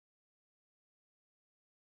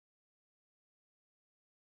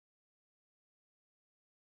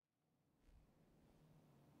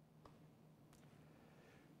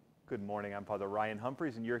Good morning. I'm Father Ryan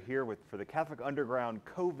Humphreys, and you're here for the Catholic Underground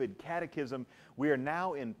COVID Catechism. We are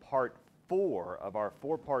now in part 4 of our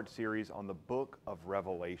 4-part series on the Book of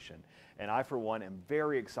Revelation. And I, for one, am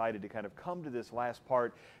very excited to kind of come to this last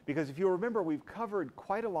part because if you'll remember, we've covered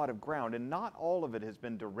quite a lot of ground, and not all of it has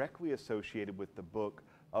been directly associated with the Book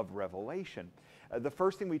of Revelation. The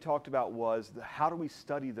first thing we talked about was how do we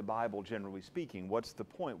study the Bible, generally speaking? What's the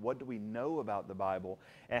point? What do we know about the Bible,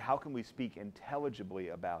 and how can we speak intelligibly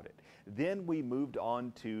about it? Then we moved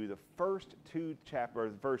on to the first two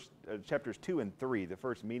chapters, chapters 2 and 3, the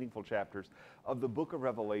first meaningful chapters of the Book of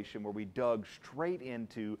Revelation, where we dug straight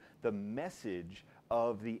into the message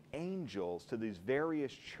of the angels to these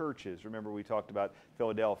various churches. Remember, we talked about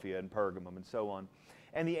Philadelphia and Pergamum and so on.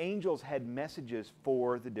 And the angels had messages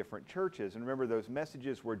for the different churches. And remember, those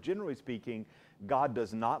messages were, generally speaking, God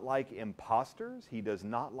does not like imposters. He does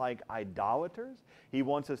not like idolaters. He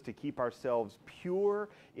wants us to keep ourselves pure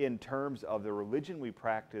in terms of the religion we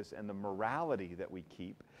practice and the morality that we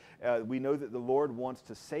keep. We know that the Lord wants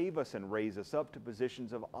to save us and raise us up to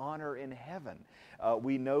positions of honor in heaven.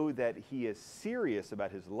 We know that He is serious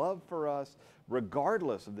about His love for us,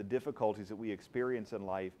 regardless of the difficulties that we experience in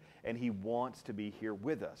life, and He wants to be here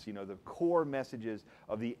with us. You know, the core messages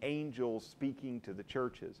of the angels speaking to the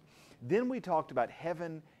churches. Then we talked about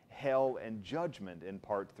heaven, hell, and judgment in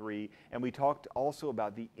part 3, and we talked also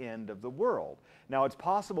about the end of the world. Now, it's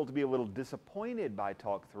possible to be a little disappointed by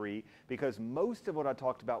talk 3 because most of what I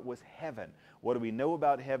talked about was heaven. What do we know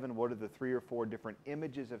about heaven? What are the 3 or 4 different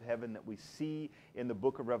images of heaven that we see in the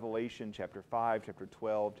book of Revelation, chapter 5, chapter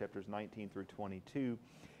 12, chapters 19 through 22?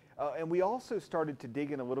 And we also started to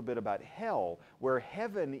dig in a little bit about hell, where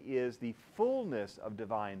heaven is the fullness of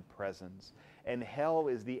divine presence and hell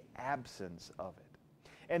is the absence of it.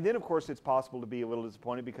 And then, of course, it's possible to be a little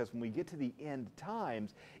disappointed because when we get to the end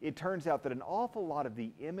times, it turns out that an awful lot of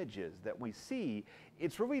the images that we see,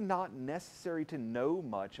 it's really not necessary to know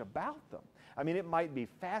much about them. I mean, it might be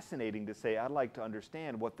fascinating to say, I'd like to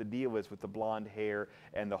understand what the deal is with the blonde hair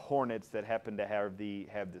and the hornets that happen to have the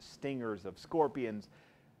stingers of scorpions.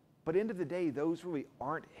 But end of the day, those really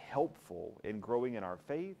aren't helpful in growing in our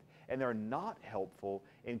faith, and they're not helpful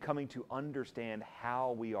in coming to understand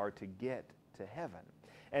how we are to get to heaven.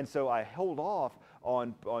 And so I hold off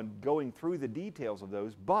on going through the details of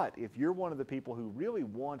those, but if you're one of the people who really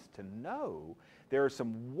wants to know, there are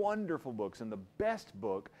some wonderful books, and the best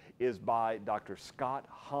book is by Dr. Scott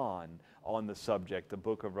Hahn on the subject, the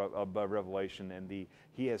book of Revelation, and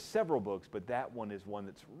he has several books, but that one is one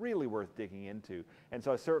that's really worth digging into. And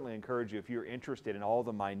so I certainly encourage you, if you're interested in all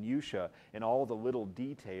the minutiae and all the little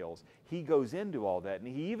details, he goes into all that, and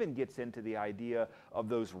he even gets into the idea of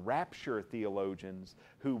those rapture theologians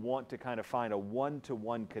who want to kind of find a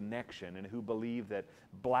one-to-one connection and who believe that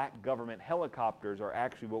black government helicopters are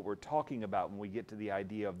actually what we're talking about when we get to the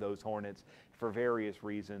idea of those hornets for various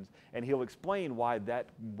reasons. And he'll explain why that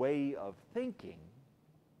way of thinking,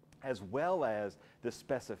 as well as the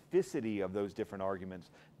specificity of those different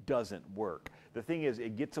arguments, doesn't work. The thing is,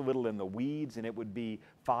 it gets a little in the weeds, and it would be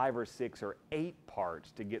 5 or 6 or 8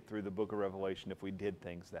 parts to get through the book of Revelation if we did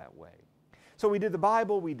things that way. So we did the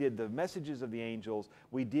Bible, we did the messages of the angels,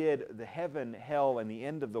 we did the heaven, hell, and the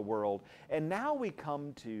end of the world, and now we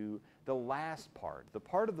come to the last part, the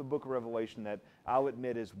part of the book of Revelation that I'll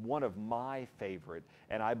admit is one of my favorite,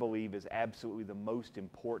 and I believe is absolutely the most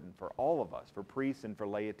important for all of us, for priests and for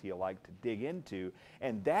laity alike, to dig into,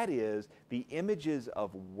 and that is the images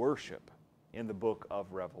of worship in the book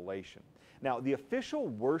of Revelation. Now, the official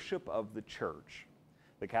worship of the church,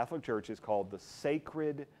 the Catholic Church, is called the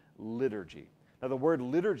sacred liturgy. Now, the word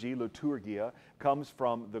liturgy, liturgia, comes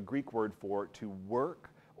from the Greek word for to work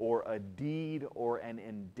or a deed or an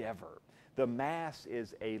endeavor. The Mass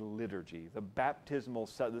is a liturgy. The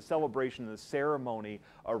the celebration, the ceremony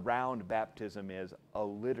around baptism is a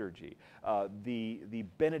liturgy. The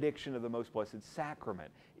benediction of the Most Blessed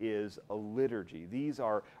Sacrament is a liturgy. These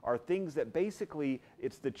are things that basically,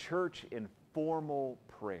 it's the church in formal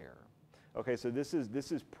prayer. Okay, so this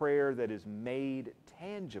is prayer that is made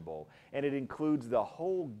tangible, and it includes the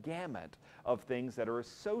whole gamut of things that are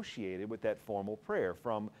associated with that formal prayer,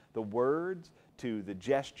 from the words to the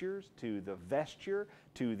gestures, to the vesture,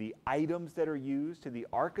 to the items that are used, to the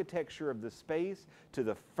architecture of the space, to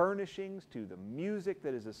the furnishings, to the music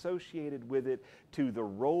that is associated with it, to the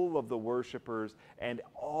role of the worshipers, and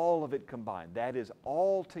all of it combined. That is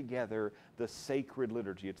all together the sacred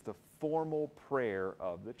liturgy. It's the formal prayer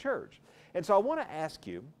of the church. And so I want to ask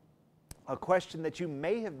you a question that you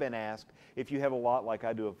may have been asked if you have a lot, like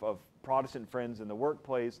I do, of Protestant friends in the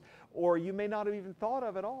workplace, or you may not have even thought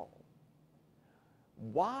of at all.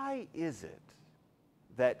 Why is it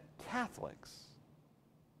that Catholics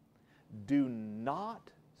do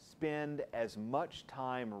not spend as much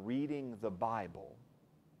time reading the Bible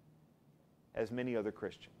as many other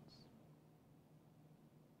Christians.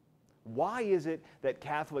 Why is it that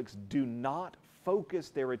Catholics do not focus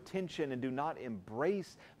their attention and do not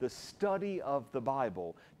embrace the study of the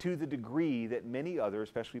Bible to the degree that many other,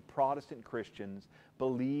 especially Protestant Christians,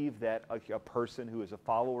 believe that a person who is a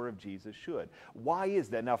follower of Jesus should? Why is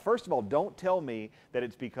that? Now, first of all, don't tell me that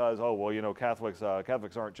it's because, oh, well, you know, Catholics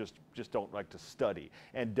aren't just don't like to study.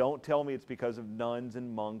 And don't tell me it's because of nuns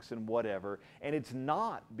and monks and whatever. And it's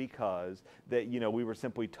not because that, you know, we were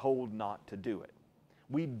simply told not to do it.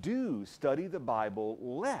 We do study the Bible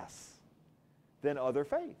less than other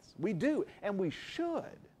faiths. We do, and we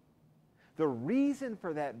should. The reason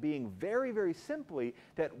for that being very, very simply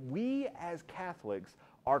that we as Catholics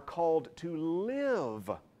are called to live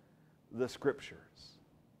the Scriptures.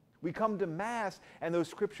 We come to Mass and those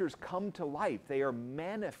Scriptures come to life. They are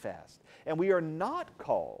manifest. And we are not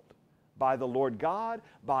called by the Lord God,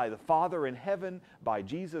 by the Father in heaven, by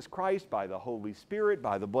Jesus Christ, by the Holy Spirit,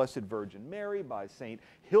 by the Blessed Virgin Mary, by Saint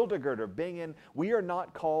Hildegard of Bingen. We are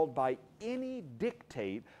not called by any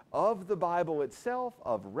dictate of the Bible itself,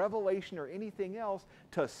 of Revelation or anything else,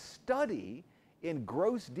 to study in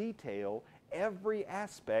gross detail every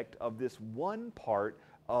aspect of this one part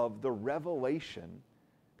of the revelation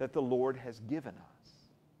that the Lord has given us.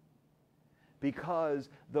 Because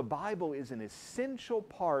the Bible is an essential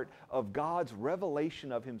part of God's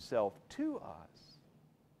revelation of Himself to us.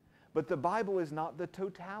 But the Bible is not the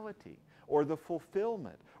totality or the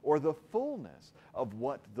fulfillment or the fullness of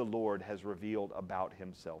what the Lord has revealed about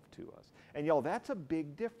Himself to us. And y'all, that's a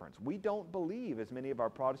big difference. We don't believe, as many of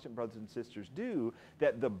our Protestant brothers and sisters do,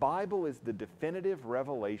 that the Bible is the definitive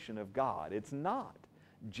revelation of God. It's not.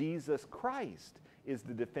 Jesus Christ is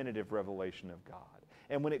the definitive revelation of God.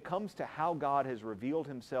 And when it comes to how God has revealed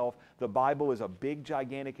Himself, the Bible is a big,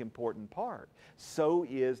 gigantic, important part. So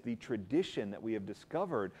is the tradition that we have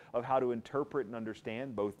discovered of how to interpret and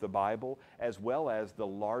understand both the Bible as well as the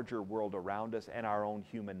larger world around us and our own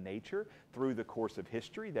human nature through the course of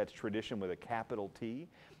history. That's tradition with a capital T.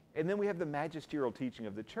 And then we have the magisterial teaching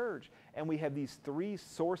of the Church, and we have these three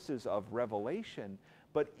sources of revelation.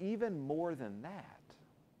 But even more than that,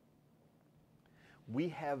 we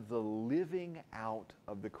have the living out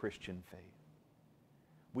of the Christian faith.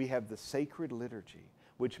 We have the sacred liturgy,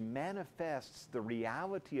 which manifests the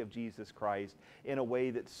reality of Jesus Christ in a way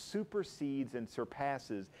that supersedes and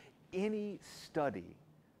surpasses any study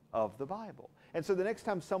of the Bible. And so the next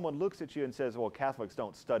time someone looks at you and says, well, Catholics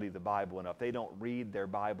don't study the Bible enough, they don't read their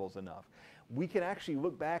Bibles enough, we can actually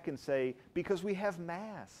look back and say, because we have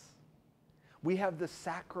Mass, we have the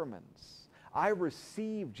sacraments. I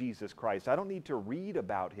receive Jesus Christ. I don't need to read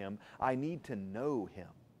about Him. I need to know Him.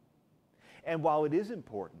 And while it is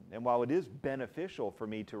important, and while it is beneficial for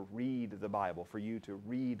me to read the Bible, for you to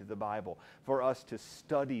read the Bible, for us to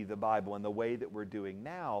study the Bible in the way that we're doing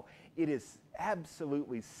now, it is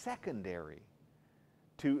absolutely secondary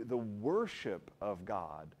to the worship of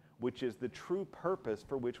God, which is the true purpose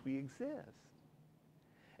for which we exist.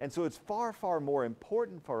 And so it's far, far more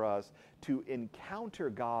important for us to encounter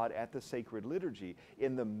God at the sacred liturgy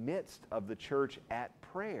in the midst of the church at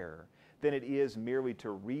prayer than it is merely to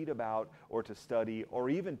read about or to study or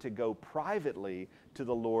even to go privately to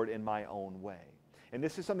the Lord in my own way. And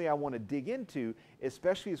this is something I want to dig into,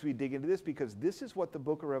 especially as we dig into this, because this is what the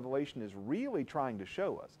book of Revelation is really trying to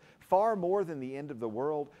show us. Far more than the end of the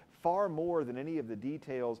world, far more than any of the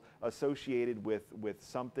details associated with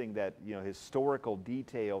something that, you know, historical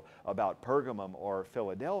detail about Pergamum or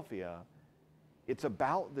Philadelphia. It's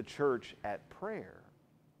about the church at prayer.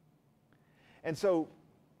 And so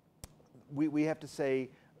we have to say,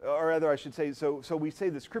 or rather I should say, so we say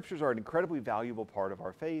the Scriptures are an incredibly valuable part of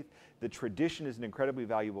our faith. The tradition is an incredibly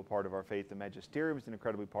valuable part of our faith. The magisterium is an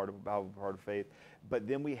incredibly valuable part of faith. But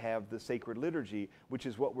then we have the sacred liturgy, which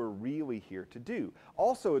is what we're really here to do.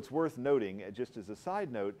 Also, it's worth noting, just as a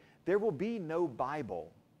side note, there will be no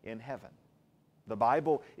Bible in heaven. The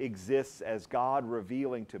Bible exists as God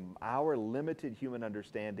revealing to our limited human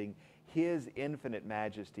understanding His infinite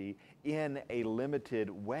majesty in a limited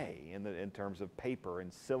way in terms of paper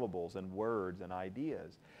and syllables and words and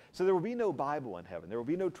ideas. So there will be no Bible in heaven. There will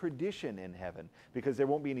be no tradition in heaven because there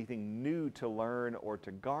won't be anything new to learn or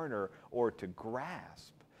to garner or to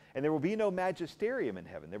grasp. And there will be no magisterium in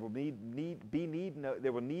heaven. There will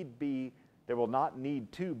not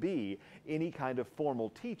need to be any kind of formal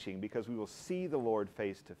teaching because we will see the Lord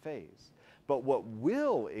face to face. But what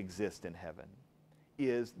will exist in heaven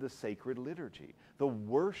is the sacred liturgy, the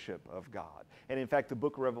worship of God. And in fact, the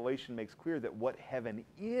book of Revelation makes clear that what heaven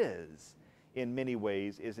is, in many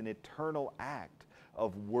ways, is an eternal act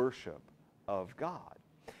of worship of God.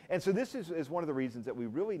 And so this is one of the reasons that we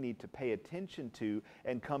really need to pay attention to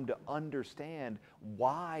and come to understand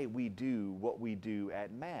why we do what we do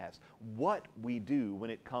at Mass, what we do when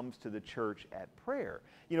it comes to the church at prayer.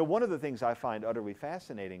 You know, one of the things I find utterly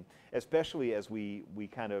fascinating, especially as we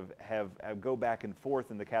kind of go back and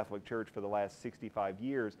forth in the Catholic Church for the last 65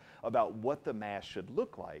 years about what the Mass should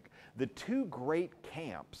look like, the two great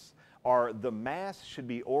camps are the Mass should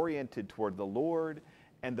be oriented toward the Lord,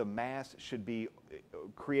 and the Mass should be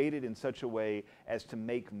created in such a way as to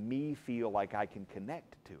make me feel like I can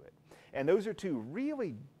connect to it. And those are two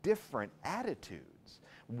really different attitudes.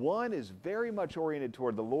 One is very much oriented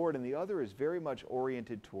toward the Lord, and the other is very much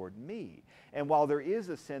oriented toward me. And while there is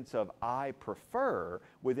a sense of I prefer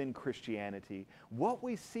within Christianity, what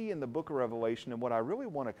we see in the book of Revelation, and what I really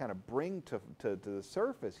want to kind of bring to the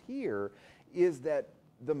surface here, is that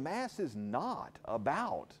the Mass is not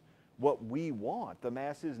about what we want. The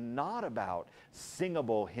Mass is not about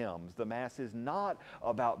singable hymns. The Mass is not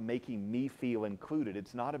about making me feel included.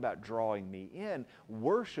 It's not about drawing me in.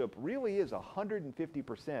 Worship really is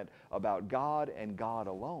 150% about God and God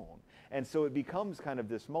alone. And so it becomes kind of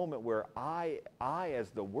this moment where I as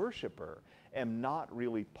the worshiper, am not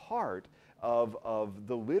really part of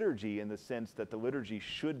the liturgy, in the sense that the liturgy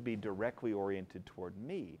should be directly oriented toward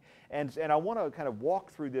me. And I want to kind of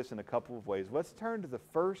walk through this in a couple of ways. Let's turn to the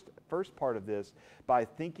first part of this by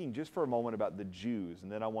thinking just for a moment about the Jews,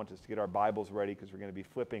 and then I want us to get our Bibles ready because we're going to be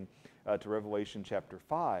flipping to Revelation chapter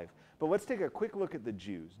 5. But let's take a quick look at the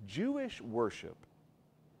Jews. Jewish worship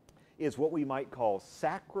is what we might call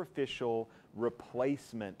sacrificial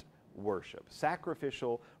replacement worship.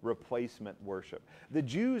 Sacrificial replacement worship. The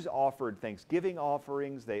Jews offered thanksgiving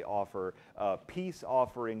offerings, they offer peace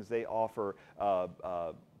offerings, they offer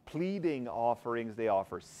pleading offerings, they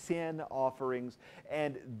offer sin offerings,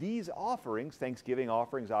 and these offerings, thanksgiving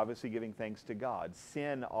offerings, obviously giving thanks to God,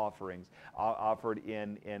 sin offerings offered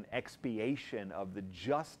in expiation of the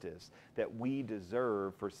justice that we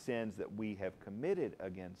deserve for sins that we have committed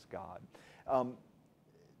against God.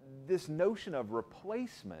 This notion of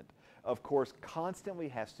replacement, of course, constantly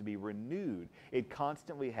has to be renewed. It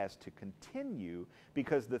constantly has to continue,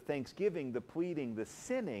 because the thanksgiving, the pleading, the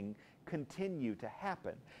sinning continue to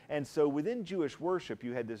happen. And so within Jewish worship,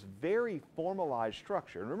 you had this very formalized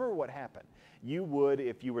structure. And remember what happened. You would,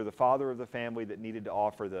 if you were the father of the family that needed to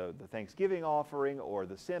offer the thanksgiving offering or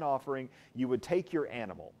the sin offering, you would take your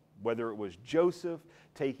animal, whether it was Joseph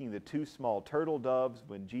taking the 2 small turtle doves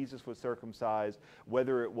when Jesus was circumcised,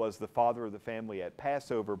 whether it was the father of the family at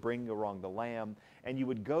Passover bringing along the lamb, and you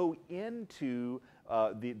would go into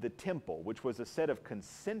the temple, which was a set of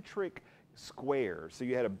concentric squares. So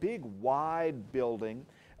you had a big wide building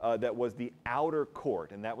that was the outer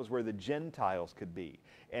court, and that was where the Gentiles could be.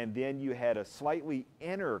 And then you had a slightly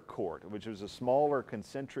inner court, which was a smaller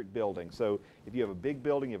concentric building. So if you have a big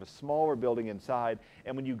building, you have a smaller building inside.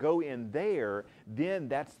 And when you go in there, then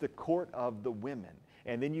that's the court of the women.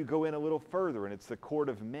 And then you go in a little further, and it's the court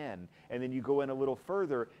of men. And then you go in a little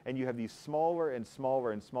further, and you have these smaller and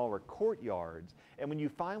smaller and smaller courtyards. And when you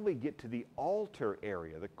finally get to the altar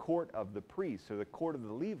area, the court of the priests, or the court of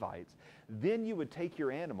the Levites, then you would take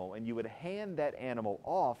your animal and you would hand that animal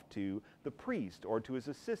off to the priest or to his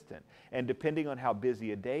assistant. And depending on how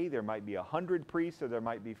busy a day, there might be 100 priests or there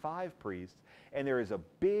might be 5 priests. And there is a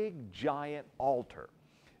big, giant altar.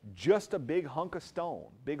 Just a big hunk of stone,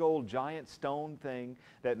 big old giant stone thing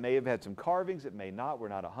that may have had some carvings, it may not, we're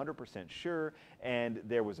not 100% sure, and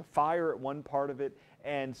there was a fire at one part of it,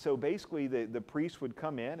 and so basically the priest would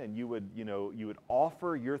come in and you would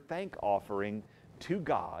offer your thank offering to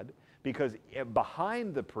God, because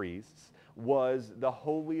behind the priests was the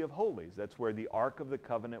Holy of Holies. That's where the Ark of the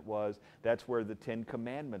Covenant was. That's where the 10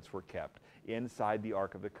 Commandments were kept, inside the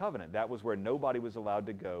Ark of the Covenant. That was where nobody was allowed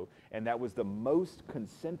to go, and that was the most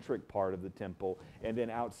concentric part of the temple. And then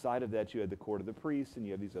outside of that, you had the court of the priests, and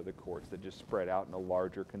you have these other courts that just spread out in a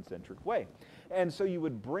larger concentric way. And so you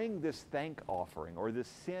would bring this thank offering or this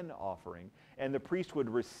sin offering, and the priest would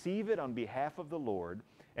receive it on behalf of the Lord,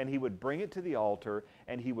 and he would bring it to the altar,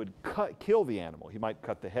 and he would kill the animal. He might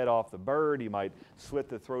cut the head off the bird, he might slit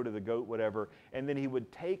the throat of the goat, whatever, and then he would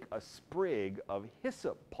take a sprig of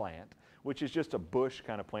hyssop plant, which is just a bush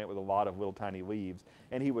kind of plant with a lot of little tiny leaves,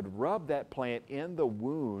 and he would rub that plant in the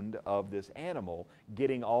wound of this animal,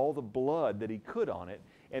 getting all the blood that he could on it,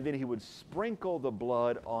 and then he would sprinkle the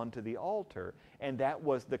blood onto the altar, and that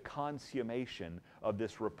was the consummation of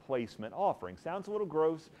this replacement offering. Sounds a little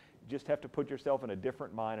gross. just have to put yourself in a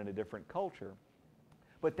different mind and a different culture.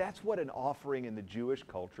 But that's what an offering in the Jewish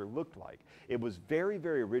culture looked like. It was very,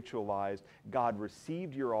 very ritualized. God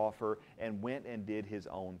received your offer and went and did his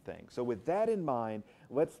own thing. So with that in mind,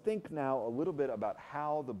 let's think now a little bit about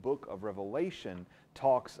how the book of Revelation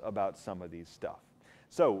talks about some of these stuff.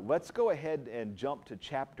 So let's go ahead and jump to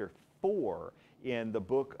chapter 4 in the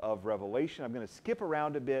book of Revelation. I'm going to skip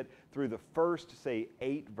around a bit through the first, say,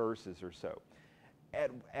 8 verses or so.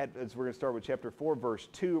 As we're going to start with chapter 4, verse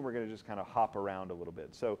 2, and we're going to just kind of hop around a little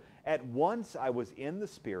bit. So, at once I was in the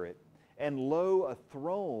Spirit, and lo, a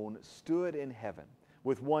throne stood in heaven,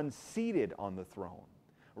 with one seated on the throne.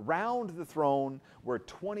 Round the throne were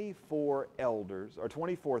 24 elders, or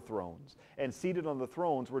 24 thrones, and seated on the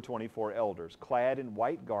thrones were 24 elders, clad in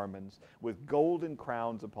white garments, with golden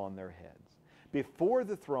crowns upon their heads. Before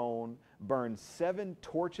the throne burned 7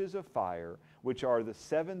 torches of fire, which are the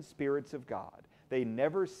 7 spirits of God. They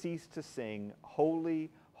never cease to sing,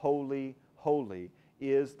 Holy, holy, holy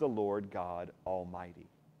is the Lord God Almighty.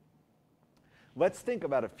 Let's think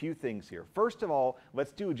about a few things here. First of all,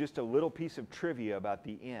 let's do just a little piece of trivia about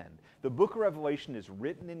the end. The book of Revelation is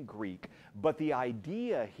written in Greek, but the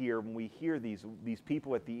idea here, when we hear these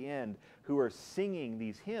people at the end who are singing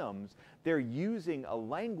these hymns, they're using a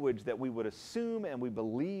language that we would assume and we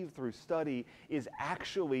believe through study is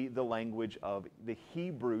actually the language of the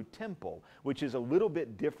Hebrew temple, which is a little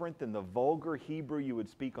bit different than the vulgar Hebrew you would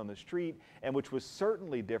speak on the street, and which was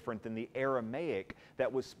certainly different than the Aramaic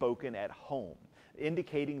that was spoken at home,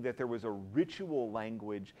 indicating that there was a ritual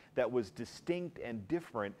language that was distinct and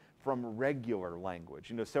different from regular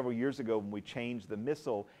language. You know, several years ago when we changed the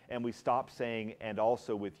missal and we stopped saying, and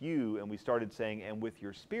also with you, and we started saying, and with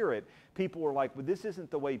your spirit, people were like, well, this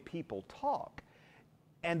isn't the way people talk.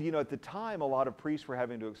 And, you know, at the time, a lot of priests were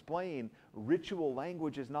having to explain ritual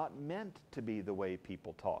language is not meant to be the way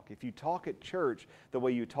people talk. If you talk at church the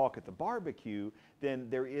way you talk at the barbecue, then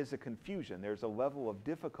there is a confusion. There's a level of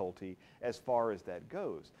difficulty as far as that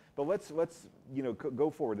goes. But let's you know,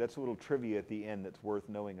 go forward. That's a little trivia at the end that's worth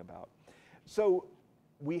knowing about. So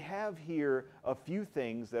we have here a few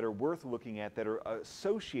things that are worth looking at that are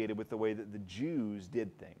associated with the way that the Jews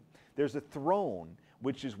did things. There's a throne,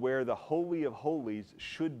 which is where the Holy of Holies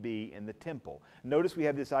should be in the temple. Notice we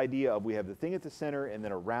have this idea of we have the thing at the center and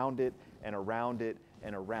then around it and around it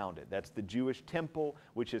and around it. That's the Jewish temple,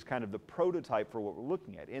 which is kind of the prototype for what we're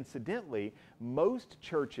looking at. Incidentally, most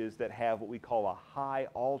churches that have what we call a high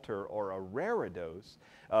altar or a reredos,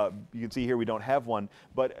 you can see here we don't have one,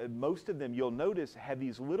 but most of them, you'll notice, have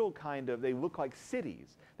these little kind of, they look like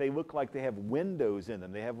cities. They look like they have windows in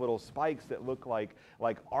them. They have little spikes that look like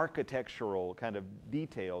architectural kind of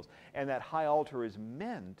details. And that high altar is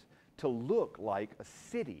meant to look like a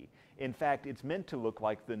city. In fact, it's meant to look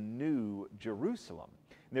like the New Jerusalem.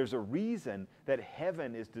 There's a reason that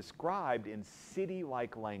heaven is described in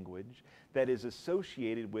city-like language that is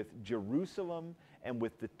associated with Jerusalem and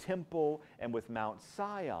with the temple and with Mount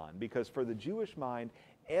Sion, because for the Jewish mind,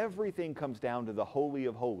 everything comes down to the Holy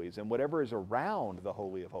of Holies, and whatever is around the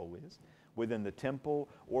Holy of Holies, within the temple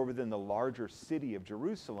or within the larger city of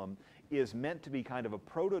Jerusalem, is meant to be kind of a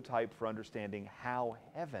prototype for understanding how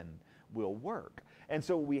heaven will work. And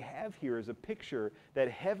so what we have here is a picture that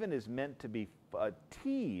heaven is meant to be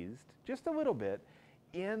teased just a little bit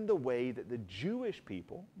in the way that the Jewish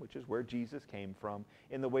people, which is where Jesus came from,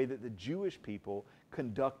 in the way that the Jewish people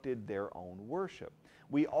conducted their own worship.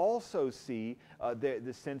 We also see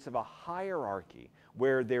the sense of a hierarchy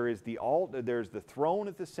where there is there's the throne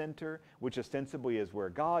at the center, which ostensibly is where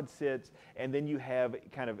God sits, and then you have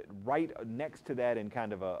kind of right next to that in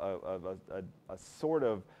kind of a sort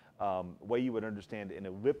of way you would understand an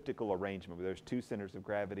elliptical arrangement where there's 2 centers of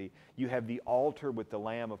gravity. You have the altar with the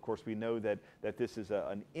Lamb. Of course, we know that this is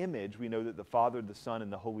an image. We know that the Father, the Son,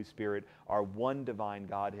 and the Holy Spirit are one divine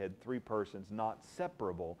Godhead, 3 persons, not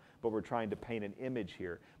separable, but we're trying to paint an image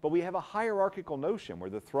here. But we have a hierarchical notion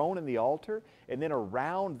where the throne and the altar, and then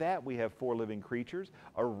around that we have 4 living creatures.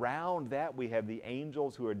 Around that we have the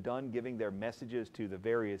angels who are done giving their messages to the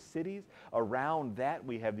various cities. Around that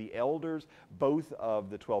we have the elders, both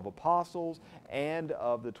of the 12 apostles and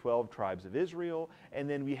of the 12 tribes of Israel. And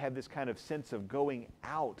then we have this kind of sense of going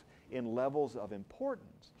out in levels of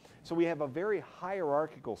importance. So we have a very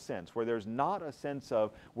hierarchical sense where there's not a sense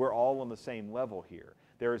of we're all on the same level here.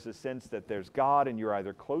 There is a sense that there's God and you're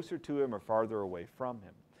either closer to Him or farther away from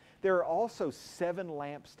Him. There are also 7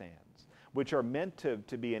 lampstands, which are meant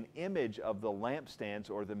to be an image of the lampstands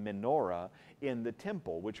or the menorah in the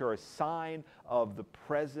temple, which are a sign of the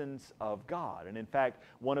presence of God. And in fact,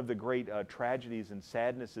 one of the great tragedies and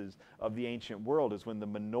sadnesses of the ancient world is when the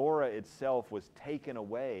menorah itself was taken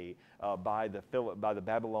away by the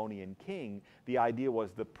Babylonian king. The idea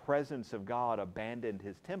was the presence of God abandoned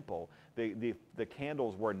his temple. The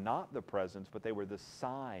candles were not the presence, but they were the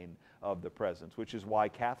sign of the presence, which is why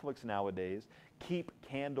Catholics nowadays keep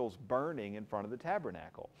candles burning in front of the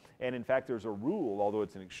tabernacle. And in fact, there's a rule, although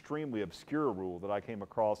it's an extremely obscure rule that I came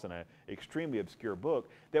across in an extremely obscure book,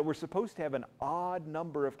 that we're supposed to have an odd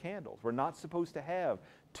number of candles. We're not supposed to have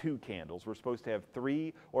 2 candles. We're supposed to have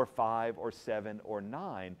 3 or 5 or 7 or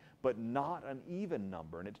 9, but not an even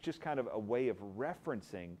number. And it's just kind of a way of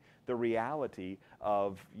referencing the reality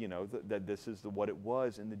of, that this is what it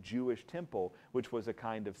was in the Jewish temple, which was a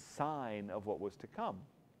kind of sign of what was to come.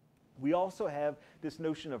 We also have this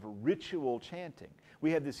notion of ritual chanting.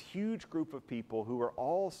 We have this huge group of people who are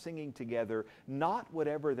all singing together, not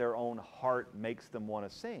whatever their own heart makes them want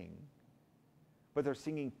to sing, but they're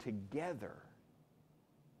singing together.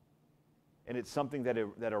 And it's something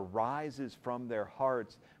that arises from their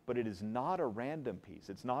hearts, but it is not a random piece.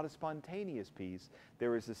 It's not a spontaneous piece.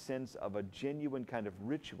 There is a sense of a genuine kind of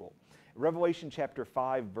ritual. Revelation chapter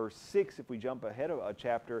 5, verse 6, if we jump ahead of a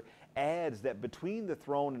chapter, adds that between the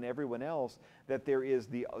throne and everyone else, that there is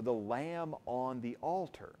the Lamb on the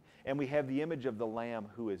altar. And we have the image of the Lamb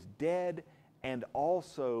who is dead and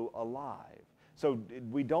also alive. So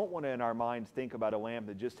we don't want to, in our minds, think about a lamb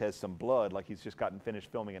that just has some blood, like he's just gotten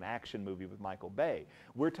finished filming an action movie with Michael Bay.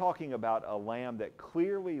 We're talking about a lamb that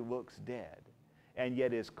clearly looks dead and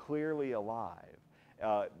yet is clearly alive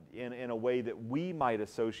in a way that we might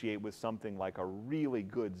associate with something like a really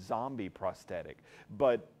good zombie prosthetic.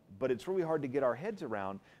 But it's really hard to get our heads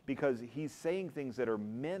around because he's saying things that are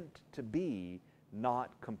meant to be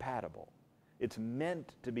not compatible. It's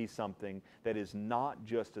meant to be something that is not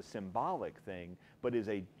just a symbolic thing, but is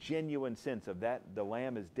a genuine sense of that the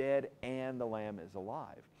Lamb is dead and the Lamb is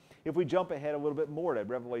alive. If we jump ahead a little bit more to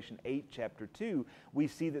Revelation 8, chapter 2, we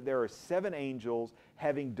see that there are 7 angels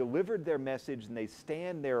having delivered their message, and they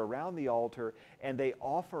stand there around the altar and they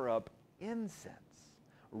offer up incense,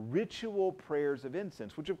 ritual prayers of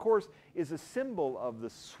incense, which of course is a symbol of the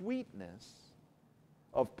sweetness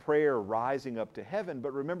of prayer rising up to heaven.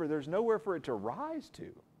 But remember, there's nowhere for it to rise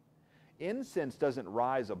to. Incense doesn't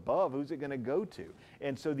rise above. Who's it going to go to?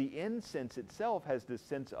 And so the incense itself has this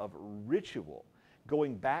sense of ritual,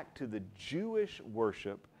 going back to the Jewish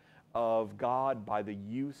worship of God by the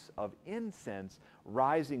use of incense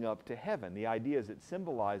rising up to heaven. The idea is it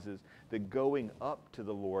symbolizes the going up to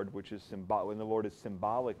the Lord, which is when the Lord is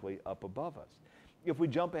symbolically up above us. If we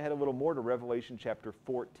jump ahead a little more to Revelation chapter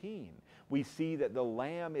 14, we see that the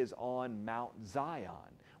Lamb is on Mount Zion,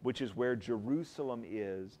 which is where Jerusalem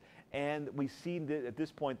is, and we see that at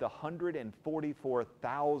this point the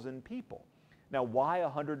 144,000 people. Now, why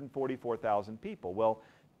 144,000 people? Well,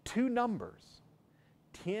 2 numbers,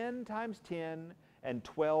 10 times 10 and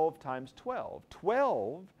 12 times 12.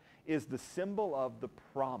 12 is the symbol of the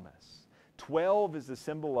promise. 12 is the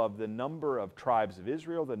symbol of the number of tribes of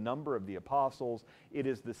Israel, the number of the apostles. It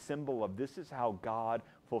is the symbol of this is how God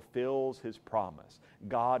fulfills his promise.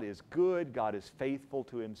 God is good, God is faithful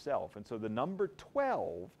to himself. And so the number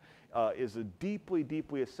 12 is deeply,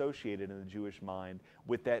 deeply associated in the Jewish mind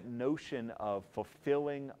with that notion of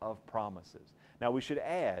fulfilling of promises. Now we should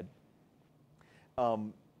add,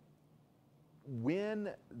 when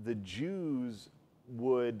the Jews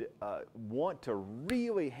would want to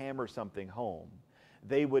really hammer something home,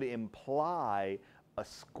 they would imply a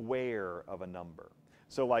square of a number.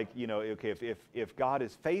 So like, okay, if God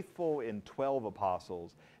is faithful in 12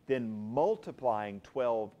 apostles, then multiplying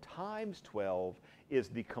 12 times 12 is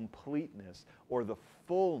the completeness or the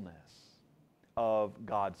fullness of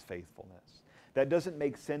God's faithfulness. That doesn't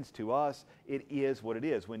make sense to us. It is what it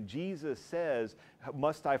is. When Jesus says,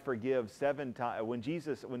 must I forgive 7 times, when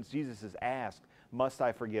Jesus is asked, must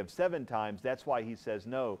I forgive 7 times? That's why he says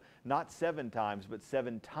no, not 7 times, but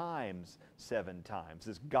 7 times 7 times.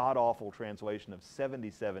 This god-awful translation of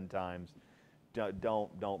 77 times,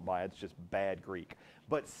 don't buy it. It's just bad Greek.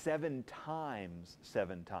 But 7 times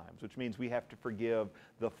 7 times, which means we have to forgive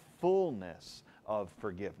the fullness of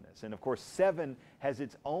forgiveness. And of course, 7 has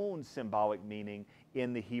its own symbolic meaning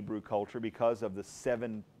in the Hebrew culture because of the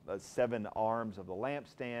 7 arms of the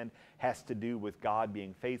lampstand, has to do with God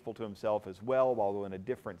being faithful to himself as well, although in a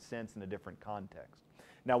different sense, in a different context.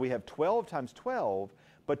 Now we have 12 times 12,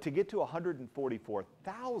 but to get to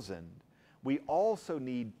 144,000, we also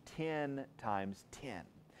need 10 times 10.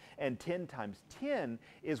 And 10 times 10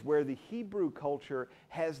 is where the Hebrew culture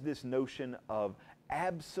has this notion of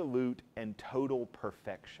absolute and total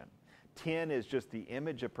perfection. 10 is just the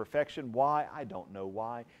image of perfection. Why? I don't know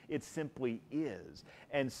why. It simply is.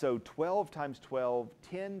 And so 12 times 12,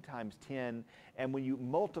 10 times 10, and when you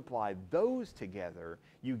multiply those together,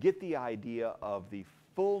 you get the idea of the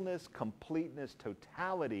fullness, completeness,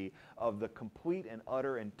 totality of the complete and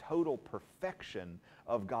utter and total perfection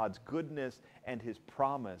of God's goodness and His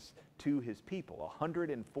promise to His people,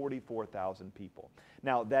 144,000 people.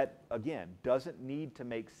 Now that, again, doesn't need to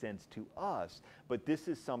make sense to us, but this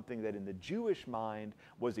is something that in the Jewish mind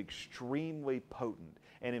was extremely potent.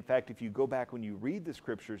 And in fact, if you go back when you read the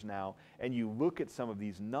scriptures now and you look at some of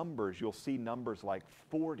these numbers, you'll see numbers like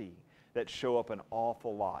 40 that show up an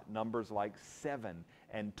awful lot. Numbers like 7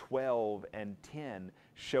 and 12 and 10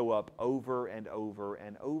 show up over and over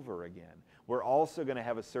and over again. We're also going to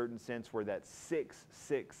have a certain sense where that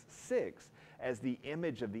 666 as the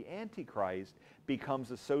image of the Antichrist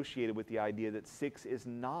becomes associated with the idea that 6 is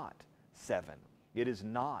not 7. It is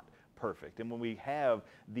not perfect. And when we have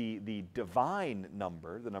the divine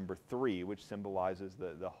number, the number 3, which symbolizes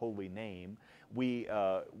the holy name, we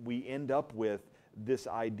end up with this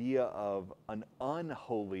idea of an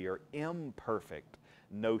unholy or imperfect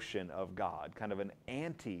notion of God, kind of an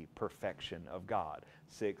anti-perfection of God,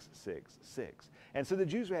 666. And so the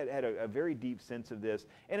Jews had a very deep sense of this,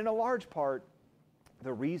 and in a large part,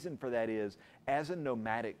 the reason for that is, as a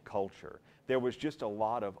nomadic culture, there was just a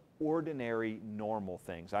lot of ordinary, normal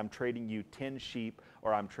things. I'm trading you 10 sheep,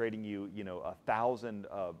 or I'm trading you, 1,000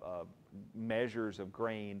 measures of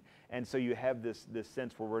grain. And so you have this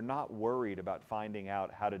sense where we're not worried about finding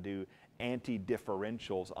out how to do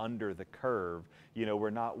anti-differentials under the curve. We're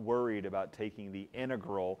not worried about taking the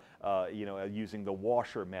integral, using the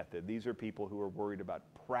washer method. These are people who are worried about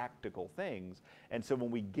practical things. And so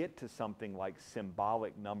when we get to something like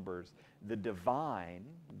symbolic numbers, the divine,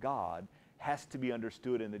 God, has to be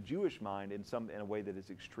understood in the Jewish mind in a way that is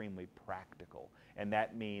extremely practical. And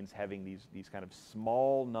that means having these kind of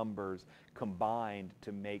small numbers combined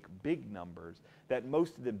to make big numbers that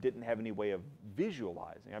most of them didn't have any way of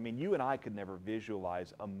visualizing. I mean, you and I could never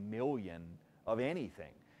visualize 1,000,000 of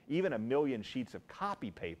anything. Even 1,000,000 sheets of copy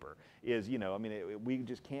paper is, we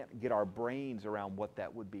just can't get our brains around what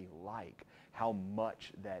that would be like, how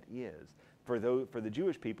much that is. For the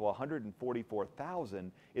Jewish people,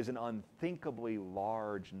 144,000 is an unthinkably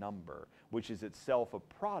large number, which is itself a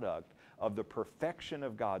product of the perfection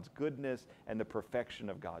of God's goodness and the perfection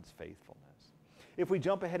of God's faithfulness. If we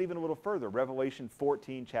jump ahead even a little further, Revelation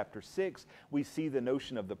 14, chapter 6, we see the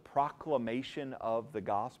notion of the proclamation of the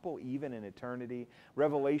gospel, even in eternity.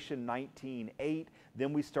 Revelation 19:8,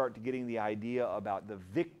 then we start getting the idea about the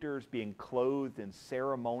victors being clothed in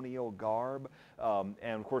ceremonial garb. And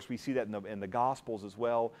of course, we see that in the Gospels as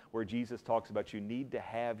well, where Jesus talks about you need to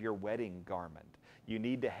have your wedding garment. You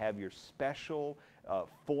need to have your special,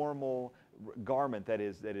 formal garment that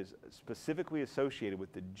is specifically associated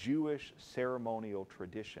with the Jewish ceremonial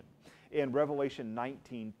tradition. In Revelation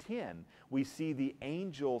 19:10, we see the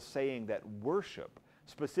angel saying that worship,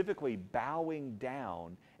 specifically bowing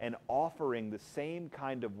down and offering the same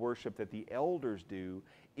kind of worship that the elders do,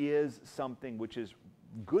 is something which is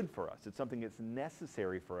good for us. It's something that's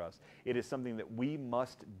necessary for us. It is something that we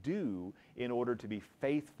must do in order to be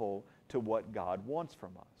faithful to what God wants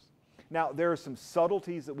from us. Now, there are some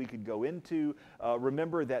subtleties that we could go into.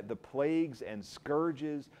 Remember that the plagues and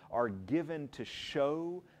scourges are given to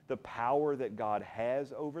show the power that God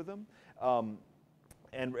has over them.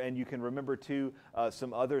 And you can remember, too,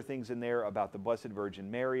 some other things in there about the Blessed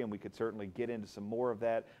Virgin Mary, and we could certainly get into some more of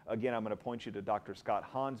that. Again, I'm going to point you to Dr. Scott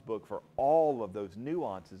Hahn's book for all of those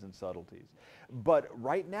nuances and subtleties. But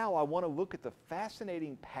right now, I want to look at the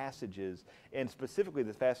fascinating passages, and specifically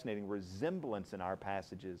the fascinating resemblance in our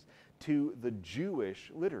passages to the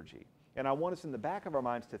Jewish liturgy. And I want us in the back of our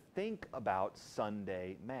minds to think about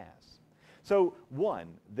Sunday Mass. So,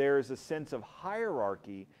 one, there's a sense of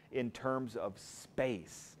hierarchy in terms of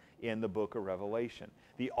space in the book of Revelation.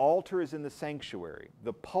 The altar is in the sanctuary.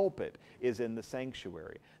 The pulpit is in the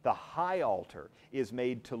sanctuary. The high altar is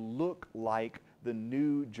made to look like the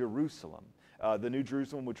New Jerusalem. The New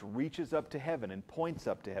Jerusalem which reaches up to heaven and points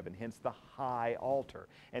up to heaven, hence the high altar.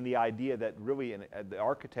 And the idea that really the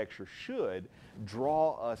architecture should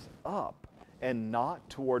draw us up and not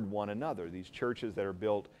toward one another. These churches that are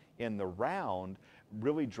built in the round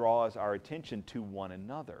really draws our attention to one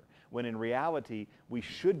another, when in reality we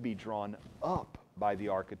should be drawn up by the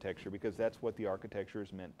architecture, because that's what the architecture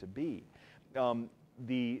is meant to be.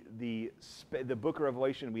 the book of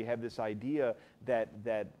Revelation, we have this idea that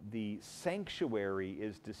the sanctuary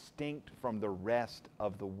is distinct from the rest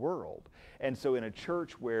of the world. And so in a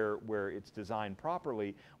church where it's designed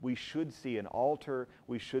properly, we should see an altar,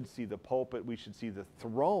 we should see the pulpit, we should see the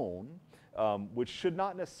throne, which should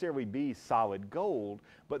not necessarily be solid gold,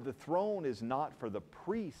 but the throne is not for the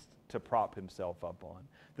priest to prop himself up on.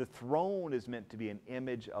 The throne is meant to be an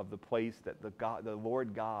image of the place that the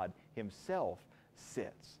Lord God himself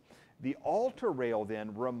sits. The altar rail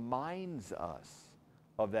then reminds us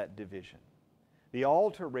of that division. The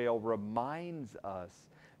altar rail reminds us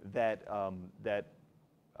that,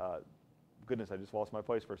 goodness, I just lost my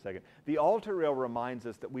place for a second. The altar rail reminds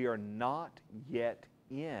us that we are not yet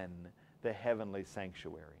in the heavenly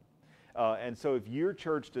sanctuary. And so if your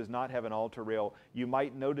church does not have an altar rail, you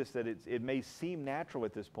might notice that it may seem natural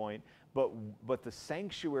at this point, but the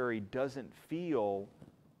sanctuary doesn't feel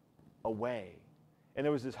away. And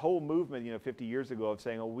there was this whole movement, 50 years ago of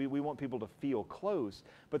saying, oh, we want people to feel close,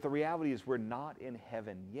 but the reality is we're not in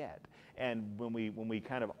heaven yet. And when we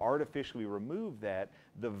kind of artificially remove that,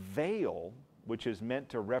 the veil, which is meant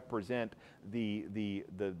to represent the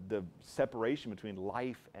separation between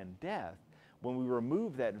life and death, when we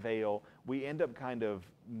remove that veil, we end up kind of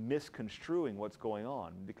misconstruing what's going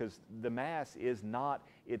on, because the Mass is not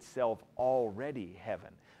itself already heaven.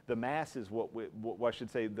 The Mass is what I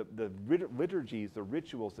should say, the liturgies, the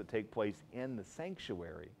rituals that take place in the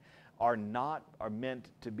sanctuary are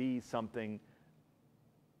meant to be something,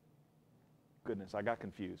 goodness, I got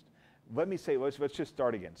confused. Let me say, let's just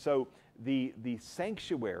start again. So the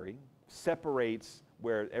sanctuary separates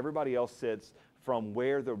where everybody else sits from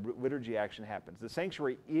where the liturgy action happens. The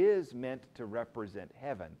sanctuary is meant to represent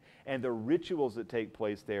heaven, and the rituals that take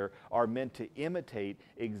place there are meant to imitate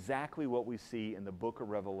exactly what we see in the book of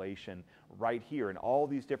Revelation right here in all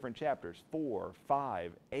these different chapters, 4,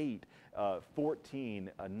 5, 8,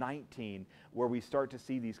 14, 19, where we start to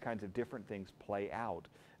see these kinds of different things play out.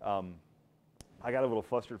 I got a little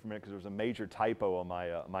flustered for a minute because there was a major typo on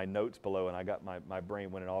my notes below, and I got my brain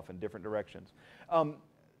went off in different directions.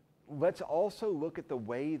 Let's also look at the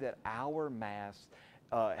way that our Mass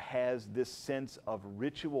has this sense of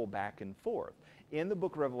ritual back and forth. In the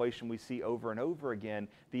book of Revelation, we see over and over again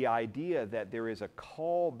the idea that there is a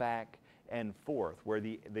call back and forth, where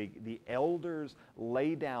the elders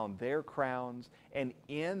lay down their crowns, and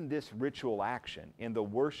in this ritual action, in the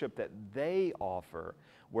worship that they offer,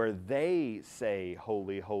 where they say,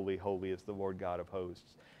 holy, holy, holy is the Lord God of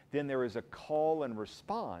hosts, then there is a call and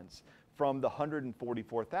response from the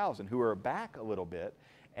 144,000 who are back a little bit,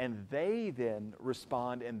 and they then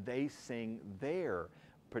respond and they sing their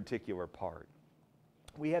particular part.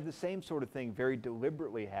 We have the same sort of thing very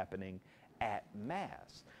deliberately happening at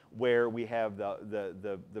Mass, where we have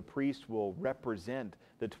the priest will represent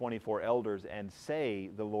the 24 elders and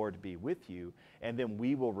say, the Lord be with you, and then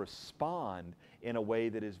we will respond in a way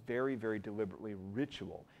that is very, very deliberately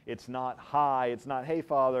ritual. It's not hi, it's not hey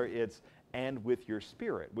Father, it's and with your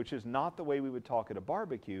spirit, which is not the way we would talk at a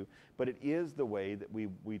barbecue, but it is the way that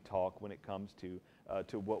we talk when it comes to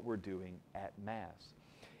what we're doing at Mass.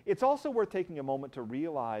 It's also worth taking a moment to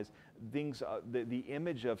realize things, the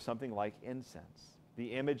image of something like incense,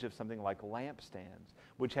 the image of something like lampstands,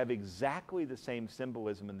 which have exactly the same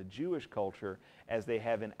symbolism in the Jewish culture as they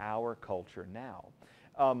have in our culture now.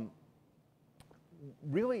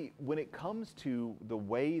 Really, when it comes to the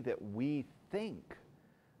way that we think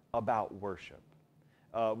about worship,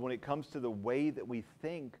 when it comes to the way that we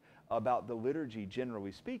think about the liturgy,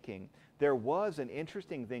 generally speaking, there was an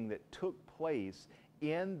interesting thing that took place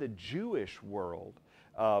in the Jewish world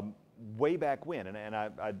way back when, and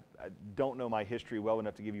I don't know my history well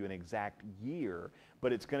enough to give you an exact year,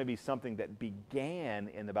 but it's going to be something that began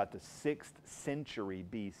in about the 6th century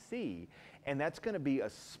BC, and that's going to be a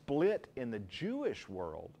split in the Jewish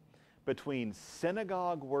world between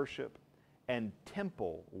synagogue worship and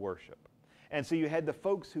temple worship. And so you had the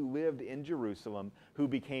folks who lived in Jerusalem who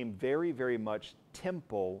became very, very much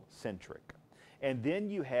temple-centric. And then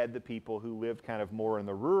you had the people who lived kind of more in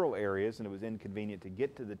the rural areas and it was inconvenient to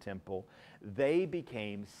get to the temple. They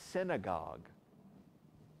became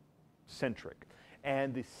synagogue-centric.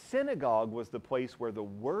 And the synagogue was the place where the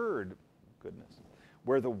word,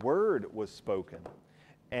 where the word was spoken.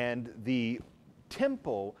 And the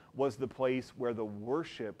temple was the place where the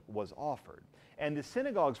worship was offered. And the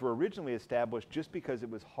synagogues were originally established just because it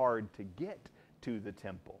was hard to get to the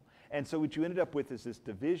temple. And so what you ended up with is this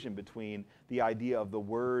division between the idea of the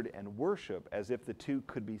word and worship, as if the two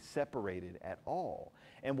could be separated at all.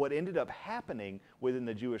 And what ended up happening within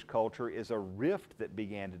the Jewish culture is a rift that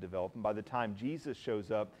began to develop. And by the time Jesus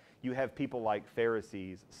shows up, you have people like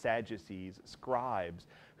Pharisees, Sadducees, scribes,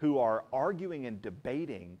 who are arguing and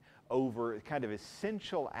debating over kind of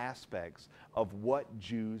essential aspects of what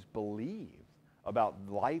Jews believe about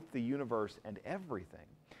life, the universe, and everything.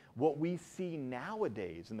 What we see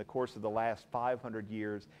nowadays in the course of the last 500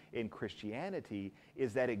 years in Christianity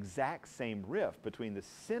is that exact same rift between the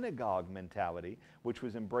synagogue mentality, which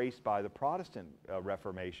was embraced by the Protestant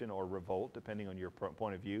Reformation or revolt, depending on your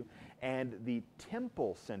point of view, and the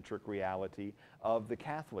temple-centric reality of the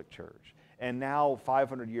Catholic Church. And now,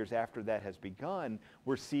 500 years after that has begun,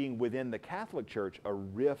 we're seeing within the Catholic Church a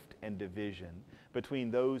rift and division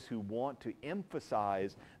between those who want to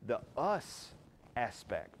emphasize the us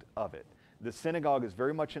aspect of it. The synagogue is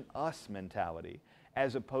very much an us mentality,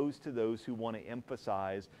 as opposed to those who want to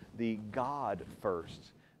emphasize the God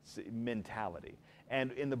first mentality.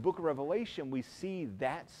 And in the book of Revelation, we see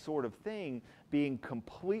that sort of thing being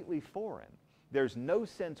completely foreign. There's no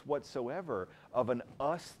sense whatsoever of an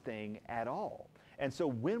us thing at all. And so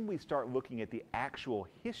when we start looking at the actual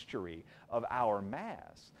history of our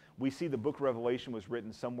Mass, we see the book of Revelation was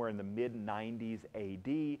written somewhere in the mid-90s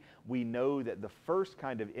AD. We know that the first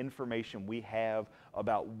kind of information we have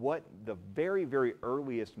about what the very, very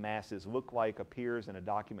earliest Masses look like appears in a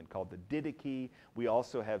document called the Didache. We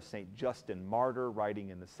also have St. Justin Martyr writing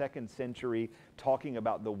in the 2nd century, talking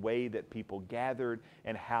about the way that people gathered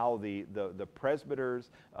and how the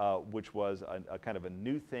presbyters, which was a kind of a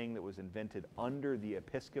new thing that was invented under the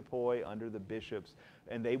episcopoi, under the bishops,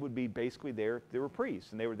 and they would be basically there, they were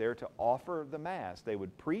priests, and they were there to offer the Mass. They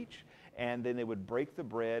would preach, and then they would break the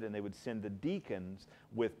bread, and they would send the deacons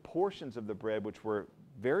with portions of the bread, which were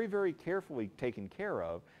very, very carefully taken care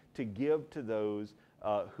of, to give to those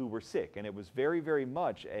who were sick. And it was very, very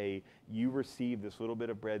much you receive this little bit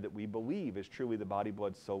of bread that we believe is truly the body,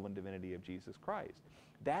 blood, soul, and divinity of Jesus Christ.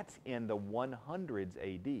 That's in the 100s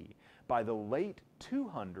AD. By the late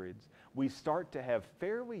 200s, we start to have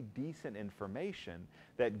fairly decent information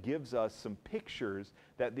that gives us some pictures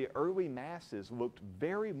that the early Masses looked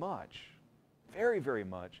very much, very, very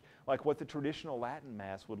much like what the traditional Latin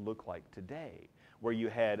Mass would look like today, where you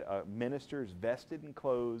had ministers vested in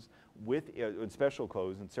clothes, in special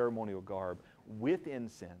clothes and ceremonial garb, with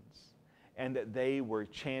incense, and that they were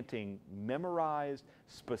chanting memorized,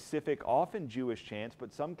 specific, often Jewish chants,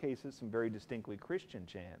 but some cases some very distinctly Christian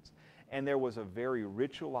chants. And there was a very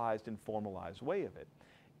ritualized and formalized way of it.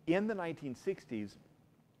 In the 1960s,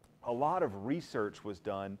 a lot of research was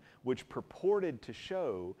done which purported to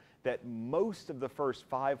show that most of the first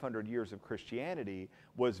 500 years of Christianity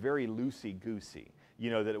was very loosey-goosey. You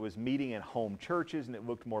know, that it was meeting in home churches, and it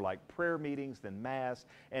looked more like prayer meetings than Mass,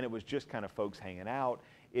 and it was just kind of folks hanging out.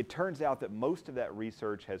 It turns out that most of that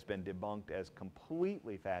research has been debunked as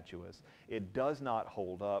completely fatuous. It does not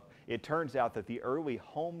hold up. It turns out that the early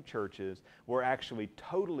home churches were actually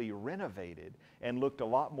totally renovated and looked a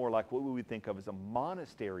lot more like what we would think of as a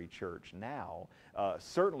monastery church now,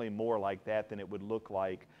 certainly more like that than it would look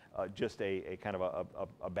like just a kind of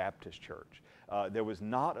a Baptist church. There was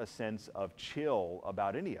not a sense of chill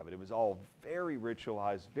about any of it. It was all very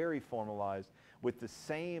ritualized, very formalized, with the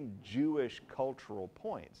same Jewish cultural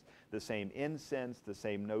points, the same incense, the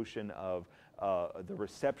same notion of the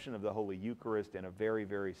reception of the Holy Eucharist in a very,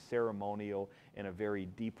 very ceremonial, in a very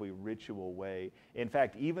deeply ritual way. In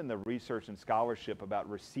fact, even the research and scholarship about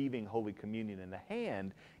receiving Holy Communion in the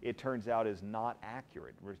hand, it turns out is not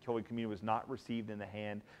accurate. Holy Communion was not received in the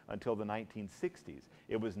hand until the 1960s.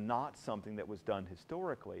 It was not something that was done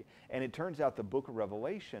historically. And it turns out the book of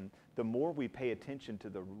Revelation, the more we pay attention to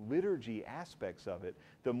the liturgy aspects of it,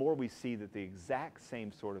 the more we see that the exact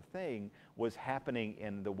same sort of thing was happening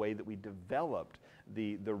in the way that we developed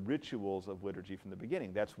the rituals of liturgy from the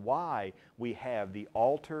beginning. That's why we have the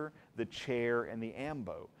altar, the chair, and the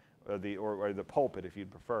ambo, or the pulpit if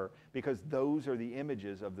you'd prefer, because those are the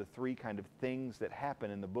images of the three kind of things that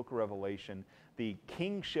happen in the book of Revelation: the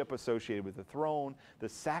kingship associated with the throne, the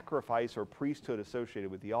sacrifice or priesthood associated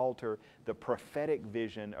with the altar, the prophetic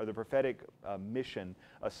vision or the prophetic mission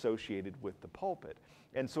associated with the pulpit.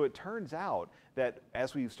 And so it turns out that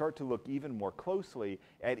as we start to look even more closely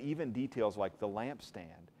at even details like the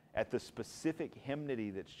lampstand, at the specific hymnody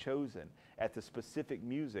that's chosen, at the specific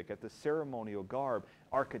music, at the ceremonial garb,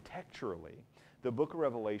 architecturally, the book of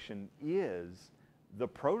Revelation is the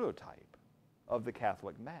prototype of the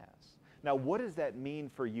Catholic Mass. Now, what does that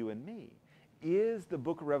mean for you and me? Is the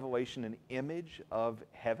book of Revelation an image of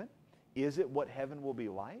heaven? Is it what heaven will be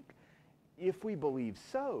like? if we believe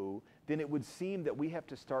so, then it would seem that we have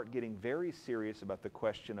to start getting very serious about the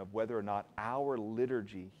question of whether or not our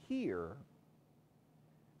liturgy here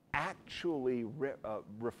actually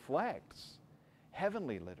reflects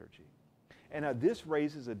heavenly liturgy. And this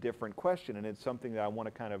raises a different question, and it's something that I want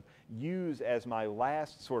to kind of use as my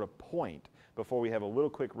last sort of point before we have a little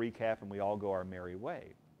quick recap and we all go our merry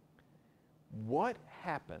way. What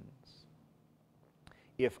happens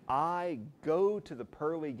if I go to the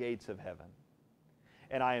pearly gates of heaven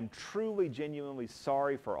and I am truly, genuinely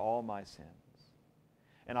sorry for all my sins,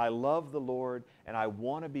 and I love the Lord, and I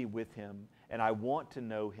want to be with Him, and I want to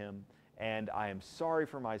know Him, and I am sorry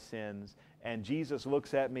for my sins, and Jesus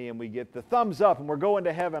looks at me and we get the thumbs up and we're going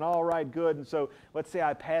to heaven, all right, good. And so let's say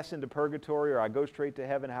I pass into purgatory or I go straight to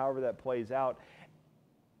heaven, however that plays out.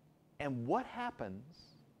 And what happens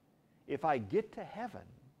if I get to heaven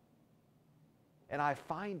and I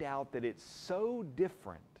find out that it's so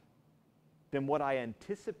different than what I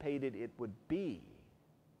anticipated it would be,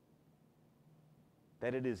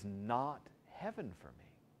 that it is not heaven for me?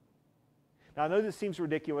 Now, I know this seems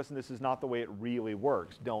ridiculous and this is not the way it really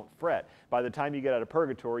works. Don't fret. By the time you get out of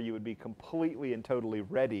purgatory, you would be completely and totally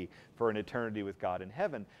ready for an eternity with God in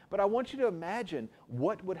heaven. But I want you to imagine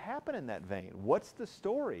what would happen in that vein. What's the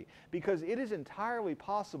story? Because it is entirely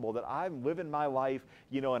possible that I'm living my life,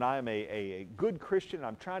 and I'm a good Christian, and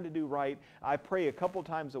I'm trying to do right. I pray a couple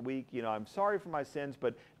times a week. I'm sorry for my sins,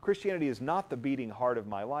 but Christianity is not the beating heart of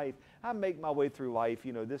my life. I make my way through life,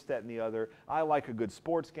 this, that, and the other. I like a good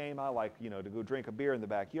sports game. I like, to go drink a beer in the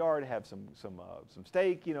backyard, have some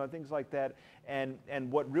steak, things like that. And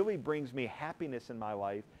what really brings me happiness in my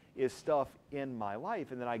life is stuff in my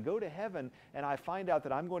life. And then I go to heaven and I find out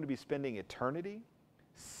that I'm going to be spending eternity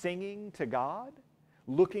singing to God,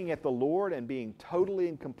 looking at the Lord and being totally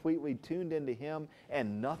and completely tuned into Him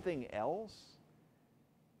and nothing else.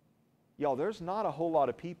 Y'all, there's not a whole lot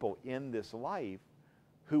of people in this life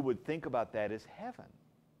who would think about that as heaven.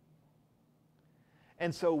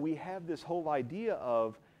 And so we have this whole idea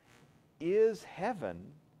of, is heaven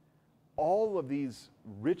all of these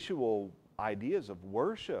ritual ideas of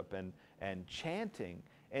worship and chanting?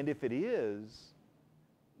 And if it is,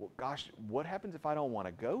 well, gosh, what happens if I don't want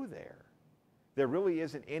to go there? There really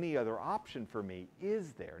isn't any other option for me,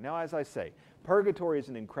 is there? Now, as I say, purgatory is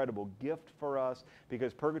an incredible gift for us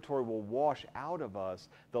because purgatory will wash out of us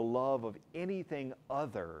the love of anything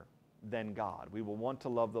other than God. We will want to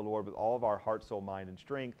love the Lord with all of our heart, soul, mind, and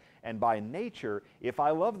strength. And by nature, if I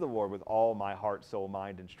love the Lord with all my heart, soul,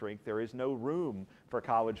 mind, and strength, there is no room for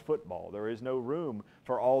college football. There is no room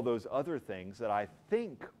for all those other things that I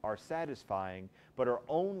think are satisfying, but are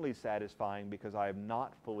only satisfying because I am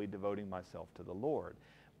not fully devoting myself to the Lord.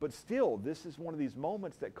 But still, this is one of these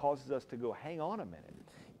moments that causes us to go, hang on a minute.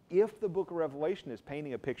 If the book of Revelation is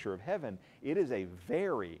painting a picture of heaven, it is a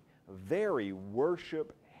very, very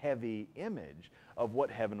worship-heavy image of what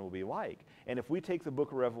heaven will be like. And if we take the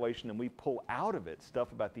book of Revelation and we pull out of it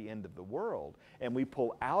stuff about the end of the world, and we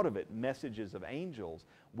pull out of it messages of angels,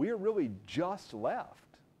 we're really just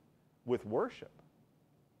left with worship.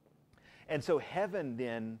 And so heaven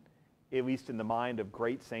then, at least in the mind of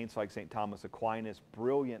great saints like St. Thomas Aquinas,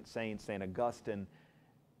 brilliant saints, St. Augustine,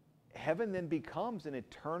 heaven then becomes an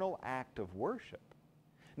eternal act of worship.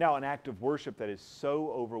 Now, an act of worship that is so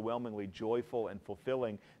overwhelmingly joyful and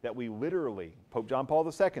fulfilling that we literally, Pope John Paul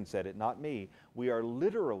II said it, not me, we are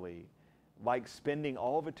literally like spending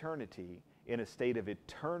all of eternity in a state of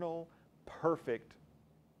eternal, perfect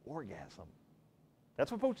orgasm.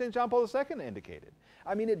 That's what Pope St. John Paul II indicated.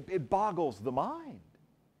 I mean, it boggles the mind,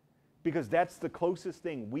 because that's the closest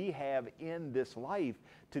thing we have in this life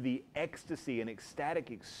to the ecstasy and ecstatic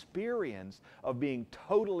experience of being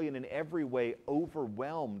totally and in every way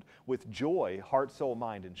overwhelmed with joy, heart, soul,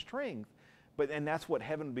 mind, and strength. And that's what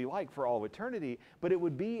heaven would be like for all eternity, but it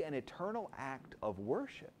would be an eternal act of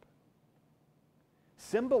worship,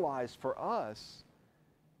 symbolized for us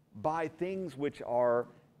by things which are,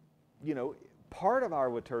 part of our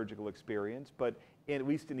liturgical experience, but at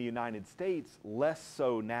least in the United States, less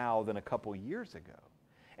so now than a couple years ago.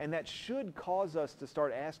 And that should cause us to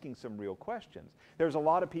start asking some real questions. There's a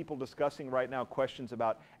lot of people discussing right now questions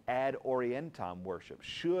about ad orientem worship.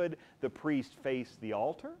 Should the priest face the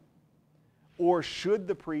altar? Or should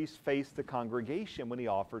the priest face the congregation when he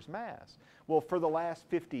offers Mass? Well, for the last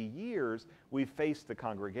 50 years, we've faced the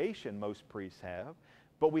congregation, most priests have.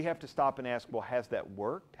 But we have to stop and ask, well, has that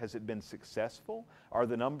worked? Has it been successful? Are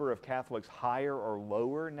the number of Catholics higher or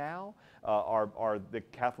lower now? Are the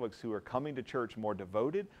Catholics who are coming to church more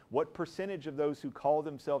devoted? What percentage of those who call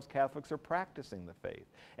themselves Catholics are practicing the faith?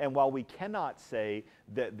 And while we cannot say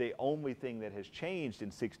that the only thing that has changed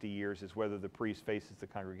in 60 years is whether the priest faces the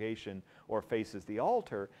congregation or faces the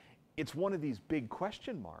altar, it's one of these big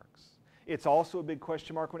question marks. It's also a big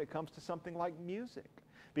question mark when it comes to something like music.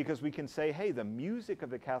 Because we can say, hey, the music of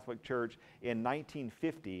the Catholic Church in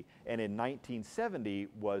 1950 and in 1970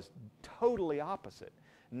 was totally opposite.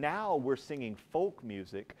 Now we're singing folk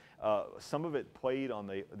music, some of it played on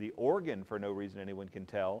the organ for no reason anyone can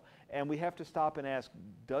tell, and we have to stop and ask,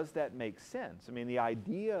 does that make sense? I mean, the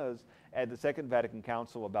ideas at the Second Vatican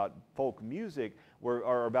Council about folk music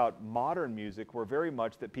or about modern music were very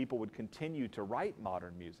much that people would continue to write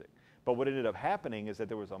modern music. But what ended up happening is that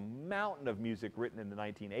there was a mountain of music written in the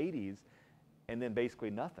 1980s and then basically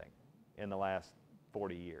nothing in the last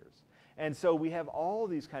 40 years. And so we have all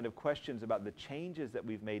these kind of questions about the changes that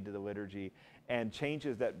we've made to the liturgy and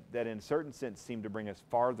changes that in a certain sense seem to bring us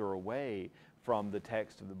farther away from the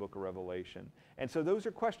text of the book of Revelation. And so those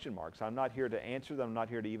are question marks. I'm not here to answer them. I'm not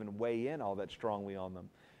here to even weigh in all that strongly on them.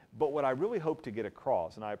 But what I really hope to get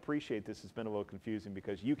across, and I appreciate this has been a little confusing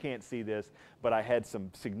because you can't see this, but I had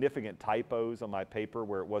some significant typos on my paper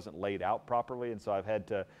where it wasn't laid out properly, and so I've had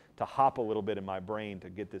to hop a little bit in my brain to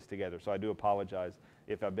get this together. So I do apologize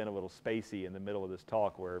if I've been a little spacey in the middle of this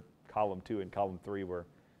talk where column 2 and column 3 were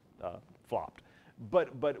flopped.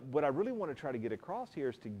 But what I really want to try to get across here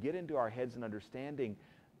is to get into our heads and understanding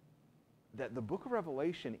that the book of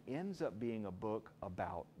Revelation ends up being a book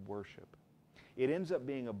about worship. It ends up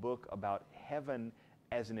being a book about heaven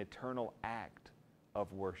as an eternal act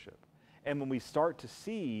of worship. And when we start to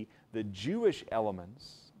see the Jewish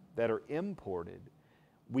elements that are imported,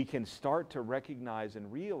 we can start to recognize and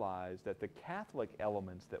realize that the Catholic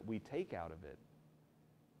elements that we take out of it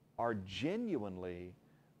are genuinely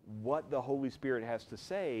what the Holy Spirit has to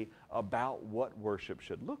say about what worship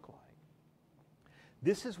should look like.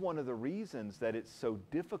 This is one of the reasons that it's so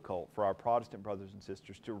difficult for our Protestant brothers and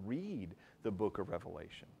sisters to read the book of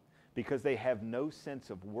Revelation, because they have no sense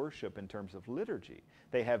of worship in terms of liturgy.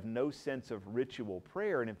 They have no sense of ritual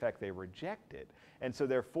prayer, and in fact, they reject it. And so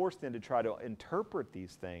they're forced then to try to interpret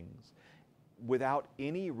these things without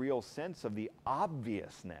any real sense of the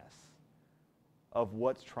obviousness of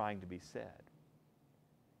what's trying to be said.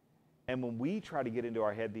 And when we try to get into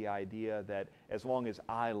our head the idea that as long as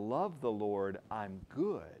I love the Lord, I'm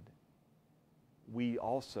good, we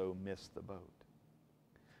also miss the boat.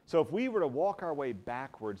 So if we were to walk our way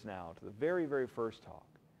backwards now to the very, very first talk,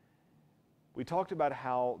 we talked about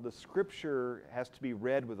how the Scripture has to be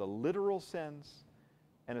read with a literal sense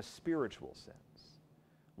and a spiritual sense.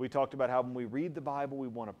 We talked about how when we read the Bible, we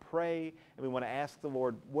want to pray and we want to ask the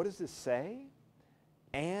Lord, what does this say?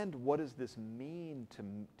 And what does this mean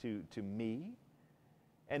to me?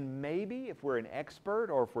 And maybe if we're an expert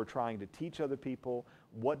or if we're trying to teach other people,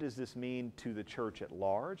 what does this mean to the church at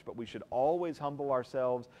large? But we should always humble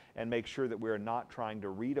ourselves and make sure that we're not trying to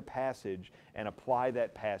read a passage and apply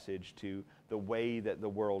that passage to the way that the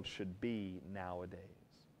world should be nowadays.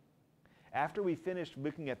 After we finished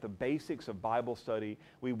looking at the basics of Bible study,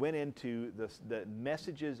 we went into the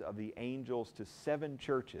messages of the angels to 7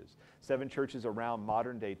 churches around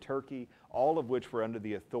modern-day Turkey, all of which were under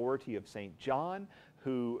the authority of St. John,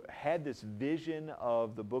 who had this vision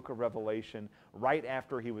of the book of Revelation right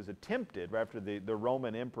after he was attempted, right after the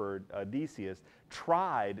Roman Emperor Decius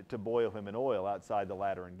tried to boil him in oil outside the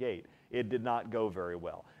Lateran Gate. It did not go very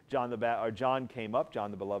well. John came up,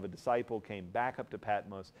 John the beloved disciple, came back up to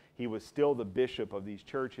Patmos. He was still the bishop of these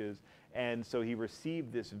churches, and so he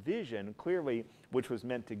received this vision, clearly, which was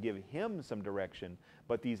meant to give him some direction,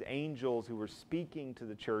 but these angels who were speaking to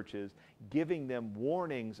the churches, giving them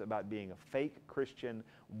warnings about being a fake Christian,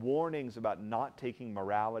 warnings about not taking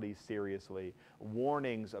morality seriously,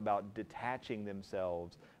 warnings about detaching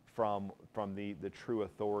themselves from the true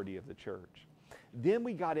authority of the church. Then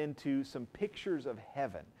we got into some pictures of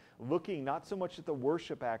heaven, looking not so much at the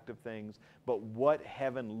worship act of things, but what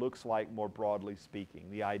heaven looks like more broadly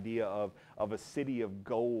speaking. The idea of a city of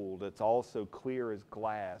gold that's also clear as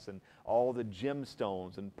glass, and all the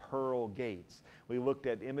gemstones and pearl gates. We looked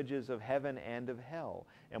at images of heaven and of hell,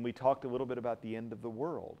 and we talked a little bit about the end of the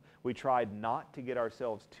world. We tried not to get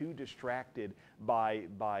ourselves too distracted by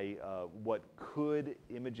what could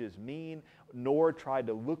images mean, nor tried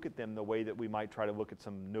to look at them the way that we might try to look at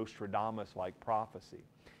some Nostradamus-like prophecy.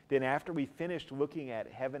 Then after we finished looking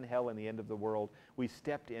at heaven, hell, and the end of the world, we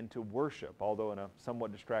stepped into worship, although in a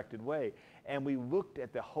somewhat distracted way. And we looked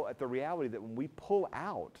at the reality that when we pull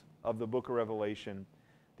out of the book of Revelation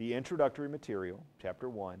the introductory material, chapter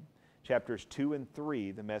 1, chapters 2 and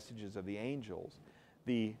 3, the messages of the angels,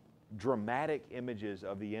 the dramatic images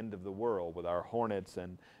of the end of the world with our hornets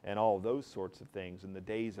and all those sorts of things and the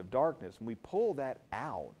days of darkness, when we pull that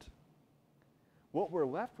out, what we're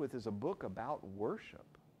left with is a book about worship.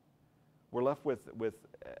 We're left with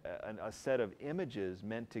a set of images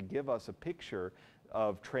meant to give us a picture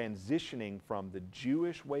of transitioning from the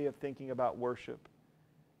Jewish way of thinking about worship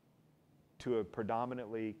to a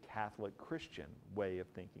predominantly Catholic Christian way of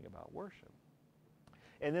thinking about worship.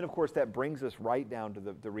 And then, of course, that brings us right down to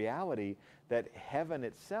the reality that heaven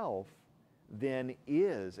itself then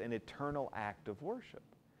is an eternal act of worship.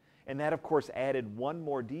 And that, of course, added one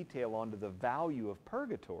more detail onto the value of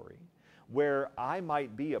purgatory, where I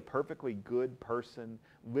might be a perfectly good person,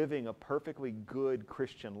 living a perfectly good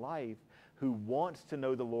Christian life, who wants to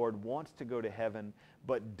know the Lord, wants to go to heaven,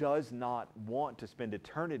 but does not want to spend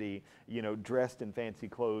eternity, dressed in fancy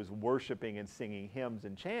clothes, worshiping and singing hymns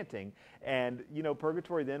and chanting. And,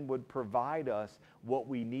 purgatory then would provide us what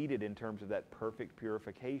we needed in terms of that perfect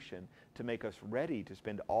purification to make us ready to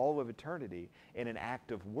spend all of eternity in an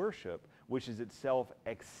act of worship, which is itself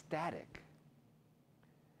ecstatic.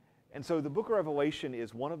 And so the book of Revelation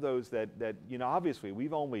is one of those that obviously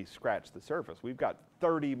we've only scratched the surface. We've got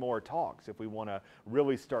 30 more talks if we want to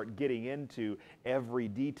really start getting into every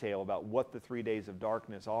detail about what the 3 days of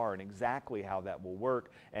darkness are and exactly how that will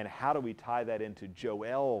work, and how do we tie that into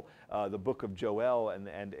Joel, the book of Joel,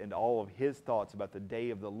 and all of his thoughts about the day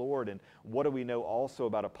of the Lord, and what do we know also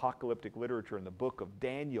about apocalyptic literature in the book of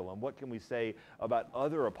Daniel, and what can we say about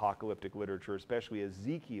other apocalyptic literature, especially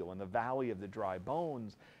Ezekiel and the valley of the dry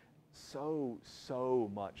bones. So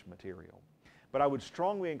much material. But I would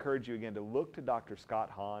strongly encourage you again to look to Dr. Scott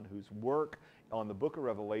Hahn, whose work on the book of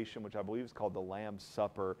Revelation, which I believe is called The Lamb's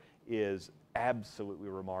Supper, is absolutely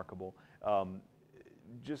remarkable.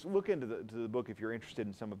 Just look into the book if you're interested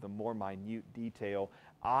in some of the more minute detail.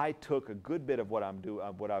 I took a good bit of what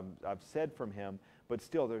I've said from him, but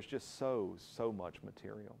still there's just so much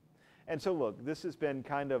material. And so look, this has been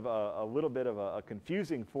kind of a little bit of a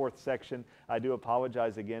confusing fourth section. I do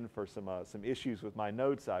apologize again for some issues with my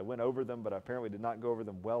notes. I went over them, but I apparently did not go over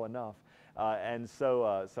them well enough. And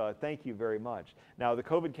so thank you very much. Now the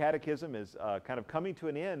COVID Catechism is kind of coming to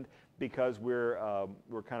an end because we're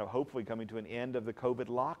kind of hopefully coming to an end of the COVID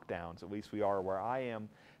lockdowns. At least we are where I am.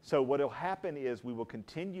 So what will happen is we will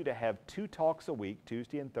continue to have 2 talks a week,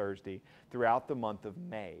 Tuesday and Thursday, throughout the month of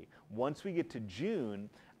May. Once we get to June,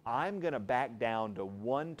 I'm going to back down to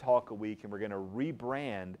 1 talk a week, and we're going to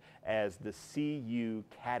rebrand as the CU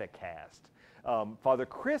Catechast. Father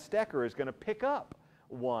Chris Decker is going to pick up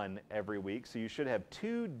 1 every week, so you should have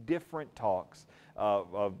 2 different talks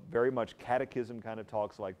of very much catechism kind of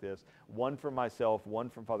talks like this. 1 from myself, 1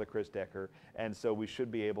 from Father Chris Decker, and so we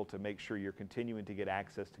should be able to make sure you're continuing to get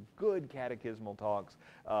access to good catechismal talks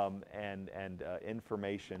and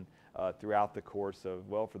information throughout the course of,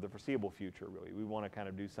 well, for the foreseeable future, really. We want to kind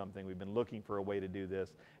of do something. We've been looking for a way to do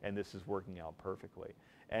this, and this is working out perfectly.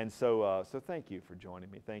 And so thank you for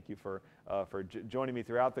joining me. Thank you for joining me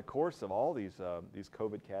throughout the course of all these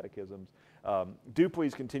COVID catechisms. Do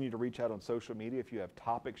please continue to reach out on social media if you have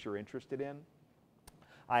topics you're interested in.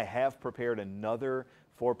 I have prepared another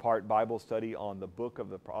 4-part Bible study on the book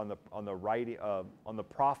of on the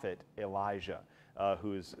prophet Elijah,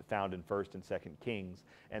 who is found in 1st and 2nd Kings.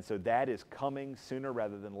 And so that is coming sooner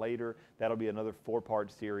rather than later. That'll be another 4-part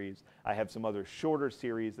series. I have some other shorter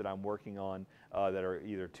series that I'm working on that are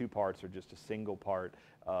either 2 parts or just a single part,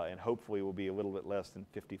 and hopefully will be a little bit less than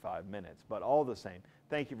 55 minutes. But all the same,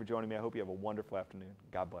 thank you for joining me. I hope you have a wonderful afternoon.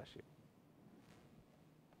 God bless you.